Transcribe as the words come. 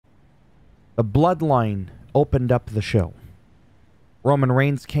The Bloodline opened up the show. Roman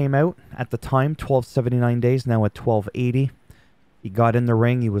Reigns came out at the time, 1279 days, now at 1280. He got in the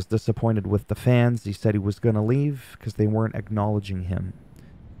ring. He was disappointed with the fans. He said he was going to leave because they weren't acknowledging him.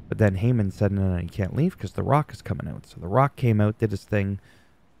 But then Heyman said, no, you can't leave because The Rock is coming out. So The Rock came out, did his thing,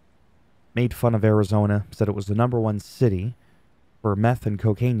 made fun of Arizona, said it was the #1 city for meth and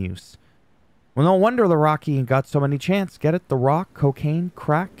cocaine use. Well, no wonder The Rocky got so many chants. Get it? The Rock, cocaine,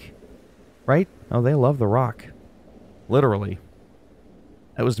 crack, right? Oh, they love The Rock. Literally.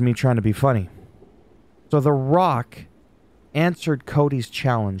 That was me trying to be funny. So The Rock answered Cody's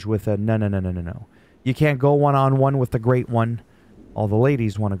challenge with a no. You can't go one-on-one with the Great One. All the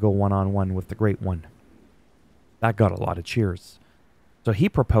ladies want to go one-on-one with the Great One. That got a lot of cheers. So he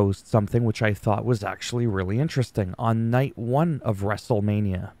proposed something which I thought was actually really interesting on night 1 of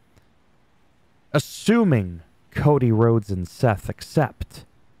WrestleMania. Assuming Cody Rhodes and Seth accept,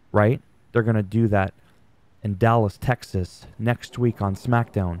 right? They're going to do that in Dallas, Texas, next week on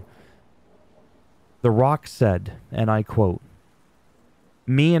SmackDown. The Rock said, and I quote,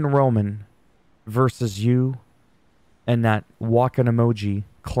 "Me and Roman versus you and that walking emoji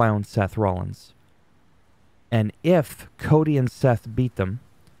clown Seth Rollins. And if Cody and Seth beat them,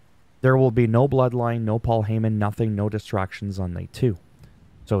 there will be no Bloodline, no Paul Heyman, nothing, no distractions on night 2.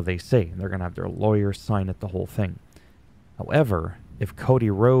 So they say. They're going to have their lawyers sign it, the whole thing. However, if Cody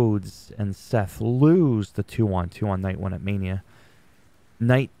Rhodes and Seth lose the 2-on-2 on night 1 at Mania,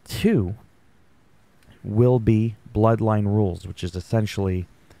 night 2 will be Bloodline rules, which is essentially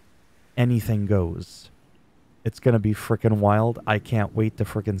anything goes. It's going to be freaking wild. I can't wait to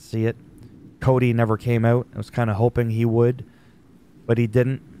freaking see it. Cody never came out. I was kind of hoping he would, but he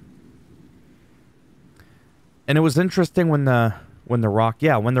didn't. And it was interesting when the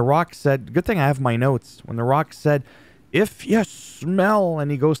Rock said, good thing I have my notes. When The Rock said, "If you smell," and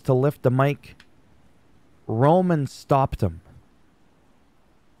he goes to lift the mic, Roman stopped him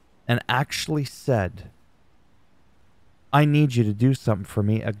and actually said, "I need you to do something for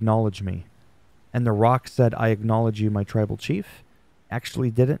me. Acknowledge me." And The Rock said, "I acknowledge you, my tribal chief."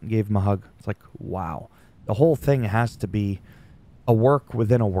 Actually did it and gave him a hug. It's like, wow. The whole thing has to be a work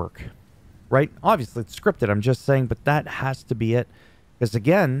within a work, right? Obviously, it's scripted, I'm just saying, but that has to be it. Because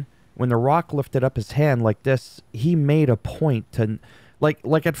again, when The Rock lifted up his hand like this, he made a point to,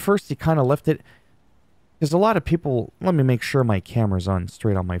 like at first he kind of lifted, because a lot of people, let me make sure my camera's on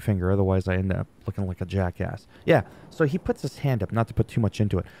straight on my finger, otherwise I end up looking like a jackass. Yeah, so he puts his hand up, not to put too much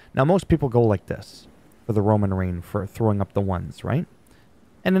into it. Now, most people go like this for the Roman Reign, for throwing up the ones, right?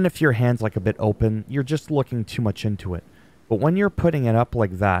 And then if your hand's like a bit open, you're just looking too much into it. But when you're putting it up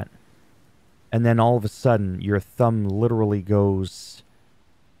like that, and then all of a sudden your thumb literally goes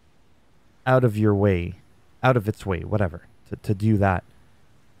out of your way, out of its way, whatever, to do that.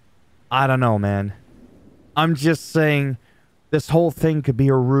 I don't know, man. I'm just saying this whole thing could be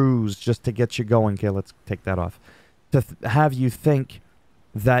a ruse just to get you going. Okay, let's take that off. To have you think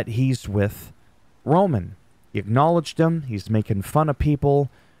that he's with Roman. He acknowledged him. He's making fun of people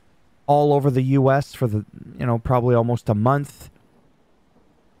all over the U.S. for the, probably almost a month.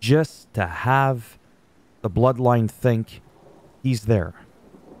 Just to have the Bloodline think he's there.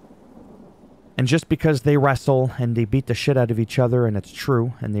 And just because they wrestle and they beat the shit out of each other, and it's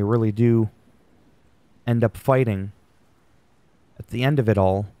true, and they really do end up fighting, at the end of it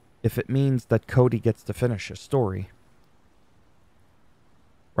all, if it means that Cody gets to finish his story,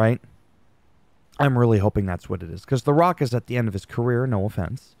 right? I'm really hoping that's what it is. Because The Rock is at the end of his career, no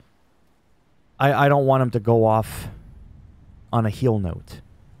offense. I don't want him to go off on a heel note.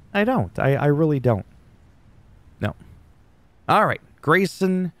 I don't. I really don't. No. All right.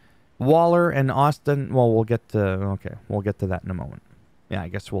 Grayson, Waller, and Austin. Well, we'll get to that in a moment. Yeah, I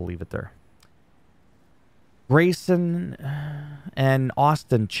guess we'll leave it there. Grayson and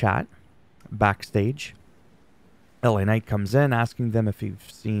Austin chat backstage. LA Knight comes in asking them if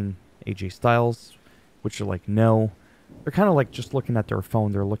you've seen AJ Styles, which are like, no. They're kind of like just looking at their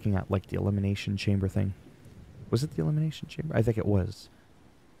phone. They're looking at like the Elimination Chamber thing. Was it the Elimination Chamber? I think it was.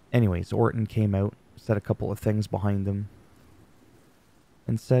 Anyways, Orton came out, said a couple of things behind them,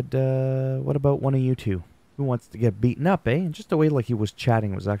 and said, what about one of you two? Who wants to get beaten up, eh? And just the way like he was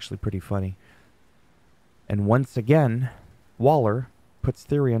chatting was actually pretty funny. And once again, Waller puts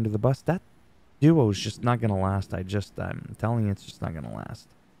Theory under the bus. That duo's just not going to last. I'm telling you, it's just not going to last.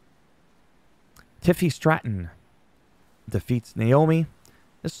 Tiffy Stratton defeats Naomi.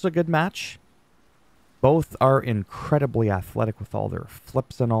 This is a good match. Both are incredibly athletic with all their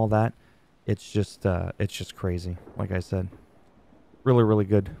flips and all that. It's just crazy. Like I said, really, really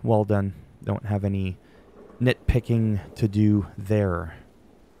good. Well done. Don't have any nitpicking to do there.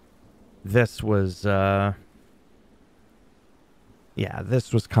 This was, yeah,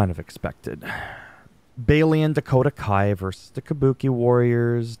 this was kind of expected. Bailey and Dakota Kai versus the Kabuki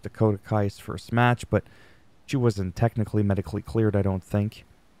Warriors. Dakota Kai's first match, but she wasn't technically medically cleared, I don't think.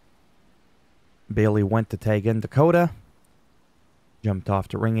 Bailey went to tag in Dakota. Jumped off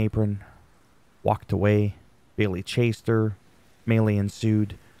the ring apron. Walked away. Bailey chased her. Melee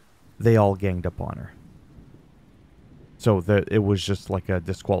ensued. They all ganged up on her. So it was just like a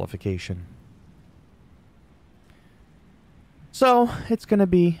disqualification. So it's going to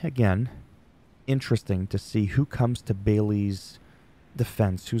be, again, interesting to see who comes to Bailey's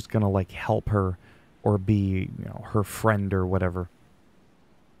defense. Who's going to like help her or be, you know, her friend or whatever.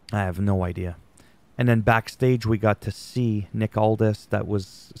 I have no idea. And then backstage we got to see Nick Aldis that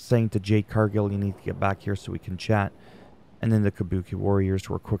was saying to Jade Cargill, you need to get back here so we can chat. And then the Kabuki Warriors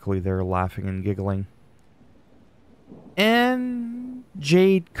were quickly there laughing and giggling. And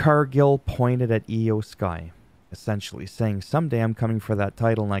Jade Cargill pointed at Io Sky, essentially saying, someday I'm coming for that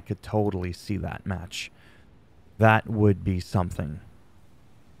title, and I could totally see that match. That would be something.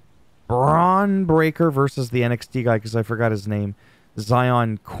 Braun Breaker versus the NXT guy, because I forgot his name.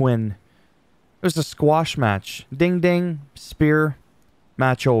 Zion Quinn. It was a squash match. Ding ding, spear,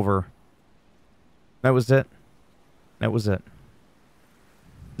 match over. That was it. That was it.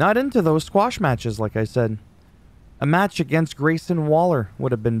 Not into those squash matches, like I said. A match against Grayson Waller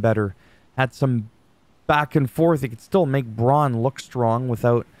would have been better. Had some back and forth. He could still make Braun look strong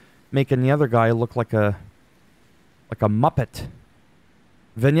without making the other guy look like a Muppet.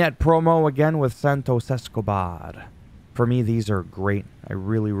 Vignette promo again with Santos Escobar. For me, these are great. I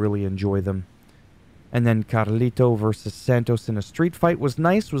really, really enjoy them. And then Carlito versus Santos in a street fight was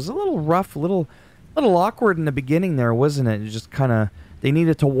nice. Was a little rough, a little awkward in the beginning there, wasn't it? It just kind of, they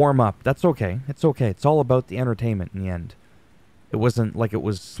needed to warm up. That's okay. It's okay. It's all about the entertainment in the end. It wasn't like it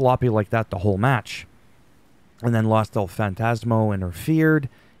was sloppy like that the whole match. And then Los El Fantasmo interfered.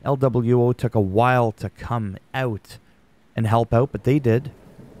 LWO took a while to come out and help out, but they did.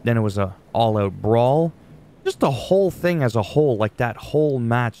 Then it was a all-out brawl. Just the whole thing as a whole, like that whole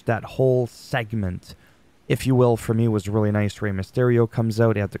match, that whole segment, if you will, for me was really nice. Rey Mysterio comes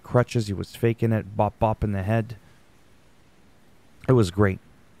out, he had the crutches, he was faking it, bop in the head. It was great.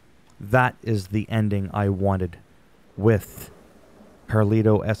 That is the ending I wanted with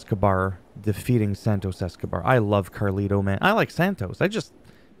Carlito Escobar defeating Santos Escobar. I love Carlito, man. I like Santos. I just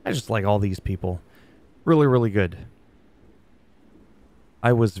like all these people. Really, really good.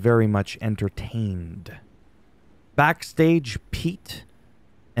 I was very much entertained. Backstage, Pete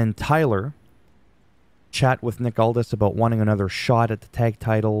and Tyler chat with Nick Aldis about wanting another shot at the tag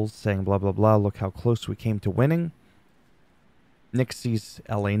titles, saying blah, blah, blah, look how close we came to winning. Nick sees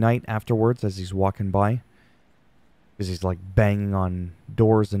LA Knight afterwards as he's walking by, because he's like banging on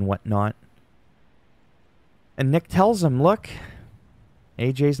doors and whatnot. And Nick tells him, look,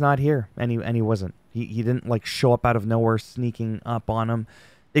 AJ's not here. And he wasn't. He didn't like show up out of nowhere sneaking up on him.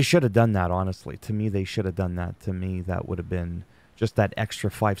 They should have done that, honestly. To me, they should have done that. To me, that would have been just that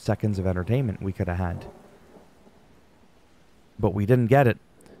extra 5 seconds of entertainment we could have had. But we didn't get it.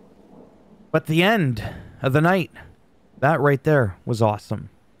 But the end of the night, that right there was awesome.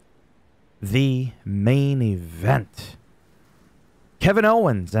 The main event. Kevin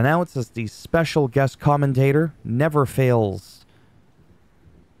Owens announced as the special guest commentator, never fails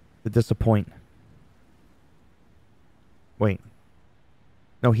to disappoint. Wait.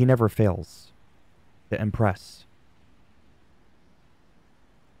 No, he never fails to impress.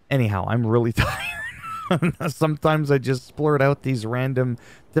 Anyhow, I'm really tired. Sometimes I just splurt out these random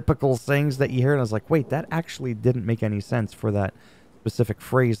typical sayings that you hear, and I was like, wait, that actually didn't make any sense for that specific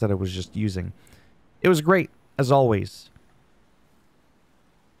phrase that I was just using. It was great, as always.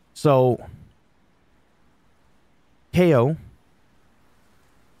 So, KO.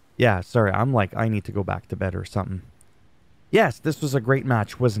 Yeah, sorry, I'm like, I need to go back to bed or something. Yes, this was a great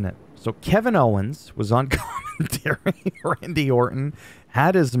match, wasn't it? So Kevin Owens was on commentary. Randy Orton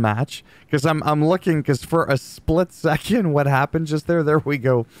had his match. Because I'm looking, because for a split second, what happened just there? There we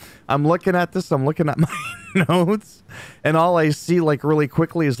go. I'm looking at this. I'm looking at my notes. And all I see, like, really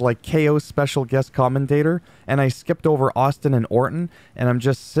quickly is, like, KO special guest commentator. And I skipped over Austin and Orton. And I'm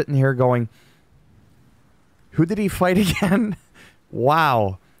just sitting here going, who did he fight again?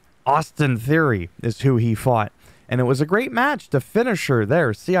 Wow. Austin Theory is who he fought. And it was a great match. The finisher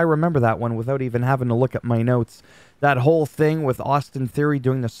there. See, I remember that one without even having to look at my notes. That whole thing with Austin Theory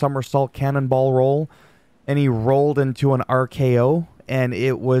doing the somersault cannonball roll. And he rolled into an RKO. And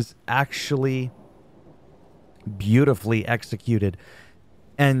it was actually beautifully executed.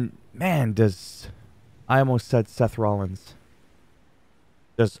 And man, I almost said Seth Rollins.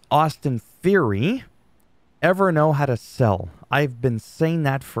 Does Austin Theory ever know how to sell? I've been saying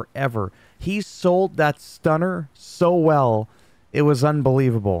that forever. He sold that stunner so well, it was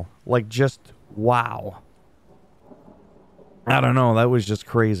unbelievable. Like, just wow. I don't know. That was just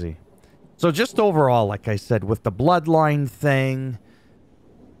crazy. So just overall, like I said, with the bloodline thing,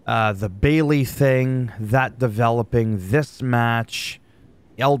 the Bailey thing, that developing, this match,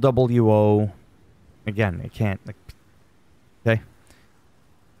 LWO. Again, I can't. Okay.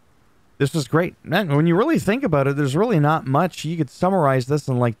 This was great. Man, when you really think about it, there's really not much. You could summarize this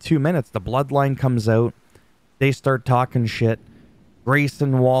in like 2 minutes. The bloodline comes out. They start talking shit.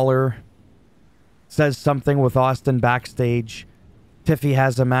 Grayson Waller says something with Austin backstage. Tiffy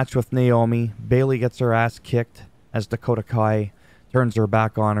has a match with Naomi. Bailey gets her ass kicked as Dakota Kai turns her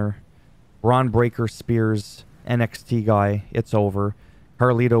back on her. Braun Breaker spears NXT guy. It's over.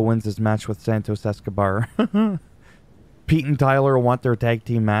 Carlito wins his match with Santos Escobar. Pete and Tyler want their tag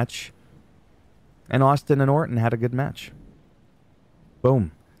team match. And Austin and Orton had a good match.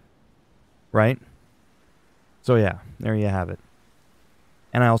 Boom. Right? So yeah, there you have it.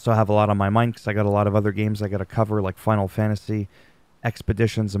 And I also have a lot on my mind because I got a lot of other games I got to cover, like Final Fantasy,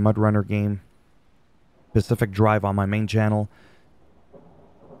 Expeditions, a Mud Runner game, Pacific Drive on my main channel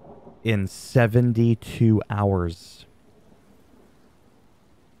in 72 hours.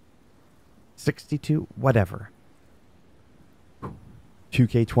 62? Whatever.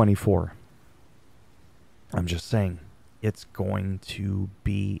 2K24. I'm just saying, it's going to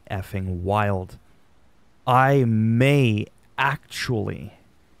be effing wild. I may actually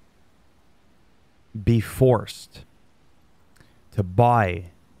be forced to buy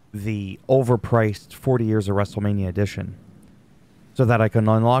the overpriced 40 Years of WrestleMania edition so that I can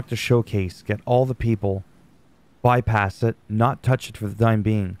unlock the showcase, get all the people, bypass it, not touch it for the time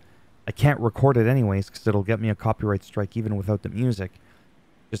being. I can't record it anyways because it'll get me a copyright strike even without the music.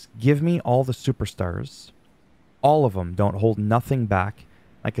 Just give me all the superstars. All of them. Don't hold nothing back.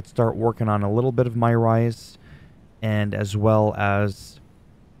 I could start working on a little bit of my Rise and as well as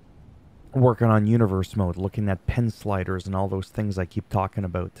working on universe mode, looking at pen sliders and all those things I keep talking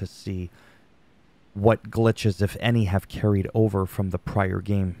about to see what glitches, if any, have carried over from the prior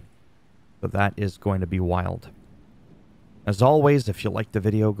game. So that is going to be wild. As always, if you liked the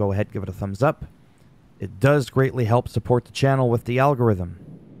video, go ahead, give it a thumbs up. It does greatly help support the channel with the algorithm.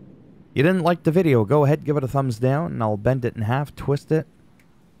 You didn't like the video, go ahead, give it a thumbs down, and I'll bend it in half, twist it.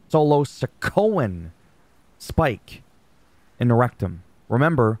 Solo Sikoan spike in the rectum.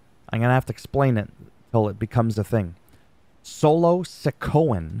 Remember, I'm going to have to explain it until it becomes a thing. Solo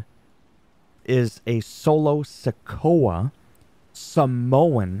Sikoan is a Solo Sikoa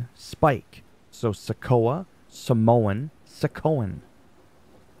Samoan spike. So Sikoa, Samoan, Sikoan.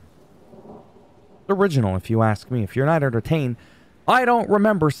 Original, if you ask me. If you're not entertained, I don't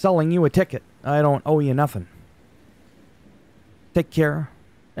remember selling you a ticket. I don't owe you nothing. Take care,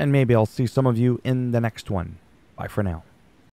 and maybe I'll see some of you in the next one. Bye for now.